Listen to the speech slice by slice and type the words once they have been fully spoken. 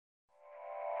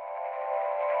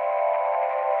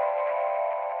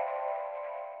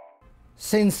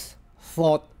Since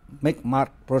Ford make mass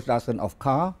production of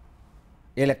car,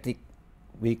 electric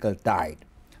vehicle died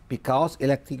because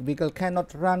electric vehicle cannot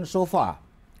run so far.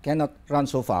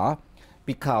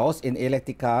 Because in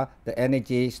electric car the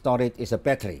energy storage is a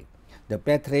battery. The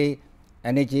battery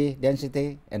energy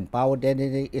density and power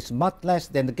density is much less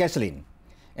than the gasoline.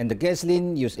 And the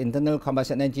gasoline use internal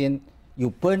combustion engine,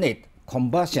 you burn it,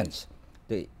 combustions,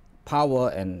 the power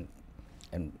and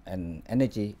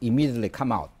energy immediately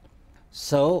come out.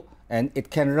 So, and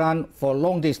it can run for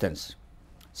long distance.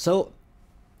 So,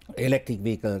 electric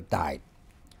vehicle died.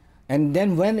 And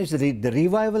then when is the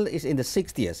revival is in the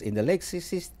 60s, in the late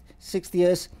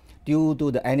 60s, due to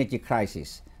the energy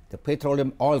crisis, the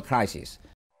petroleum oil crisis.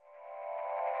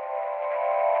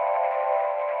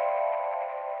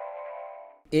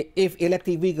 If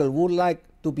electric vehicle would like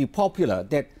to be popular,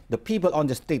 that the people on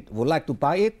the street would like to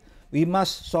buy it, we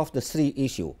must solve the three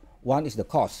issues. One is the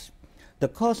cost. The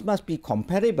cost must be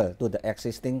comparable to the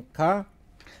existing car.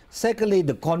 Secondly,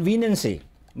 the conveniency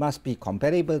must be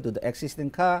comparable to the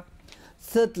existing car.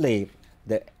 Thirdly,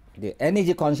 the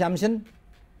energy consumption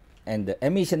and the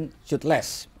emission should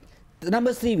less. The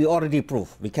number three, we already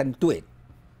proved we can do it.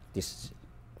 This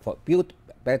for built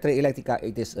battery electric car,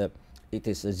 it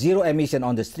is zero emission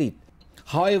on the street.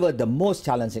 However, the most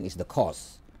challenging is the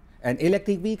cost. An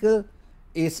electric vehicle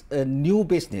is a new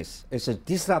business. It's a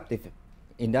disruptive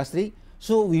industry.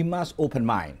 So we must open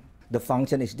mind. The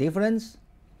function is different,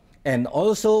 and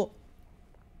also,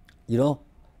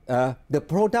 the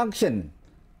production,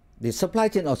 the supply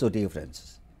chain also different.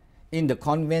 In the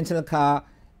conventional car,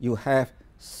 you have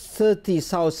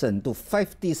 30,000 to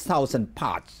 50,000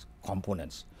 parts,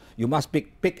 components. You must be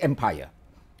big empire.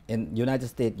 In United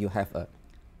States, you have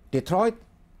Detroit.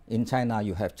 In China,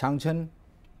 you have Changchun.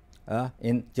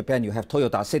 In Japan, you have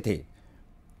Toyota City.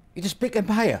 It is big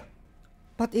empire.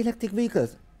 But electric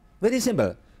vehicles, very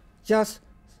simple, just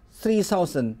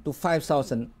 3,000 to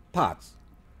 5,000 parts.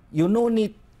 You no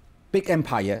need big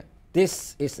empire.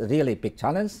 This is really big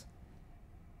challenge,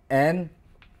 and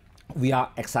we are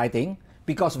exciting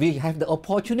because we have the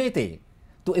opportunity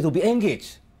to be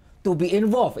engaged, to be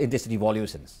involved in these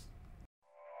revolutions.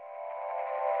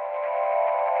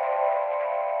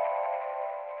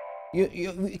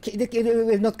 It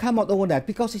will not come out overnight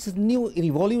because it's new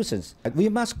revolutions. We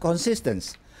must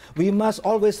consistent. We must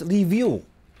always review.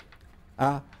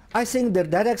 I think the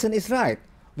direction is right.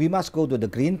 We must go to the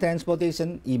green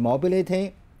transportation,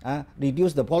 e-mobility,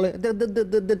 reduce the pollution.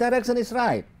 The direction is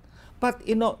right. But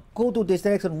go to this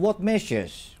direction, what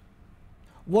measures?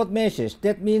 What measures?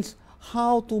 That means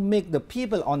how to make the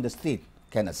people on the street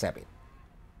can accept it.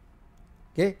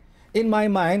 Okay? In my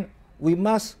mind, we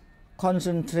must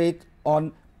concentrate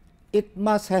on it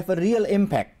must have a real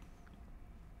impact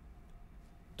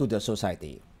to the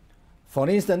society. For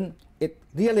instance, it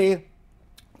really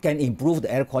can improve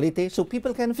the air quality so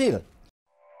people can feel.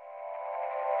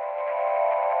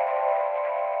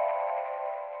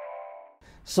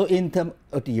 So in terms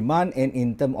of demand and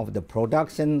in terms of the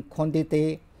production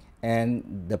quantity and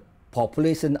the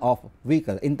population of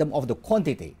vehicles, in terms of the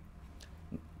quantity,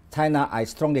 China, I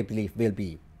strongly believe, will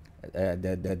be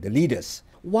the leaders.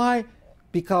 Why?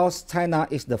 Because China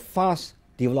is the fast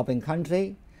developing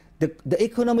country. The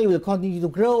economy will continue to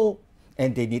grow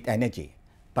and they need energy.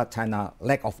 But China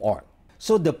lack of oil.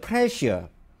 So the pressure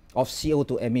of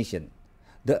CO2 emission,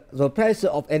 the pressure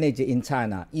of energy in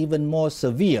China even more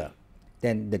severe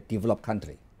than the developed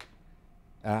country.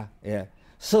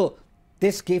 So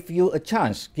this gives you a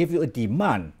chance, gives you a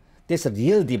demand. There's a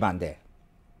real demand there.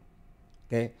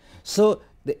 Okay. So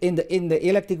in the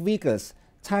electric vehicles,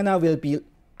 China will be,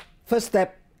 first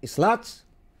step is large,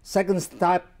 second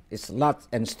step is large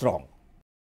and strong.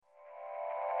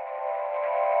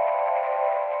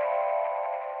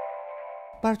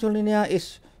 Barcelona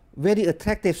is very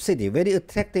attractive city, very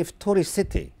attractive tourist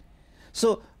city.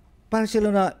 So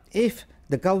Barcelona, if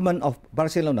the government of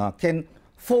Barcelona can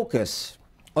focus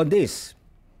on this,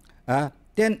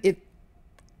 then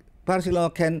Barcelona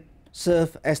can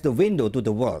serve as the window to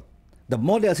the world, the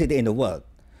model city in the world,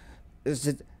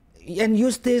 and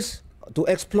use this to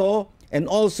explore and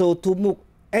also to move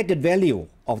added value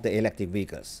of the electric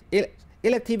vehicles.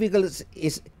 Electric vehicles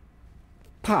is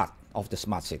part of the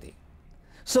smart city.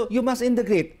 So you must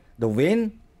integrate the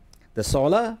wind, the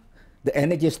solar, the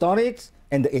energy storage,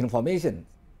 and the information.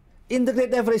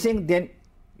 Integrate everything, then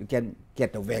you can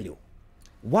get the value.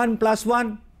 1 +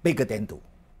 1 bigger than 2.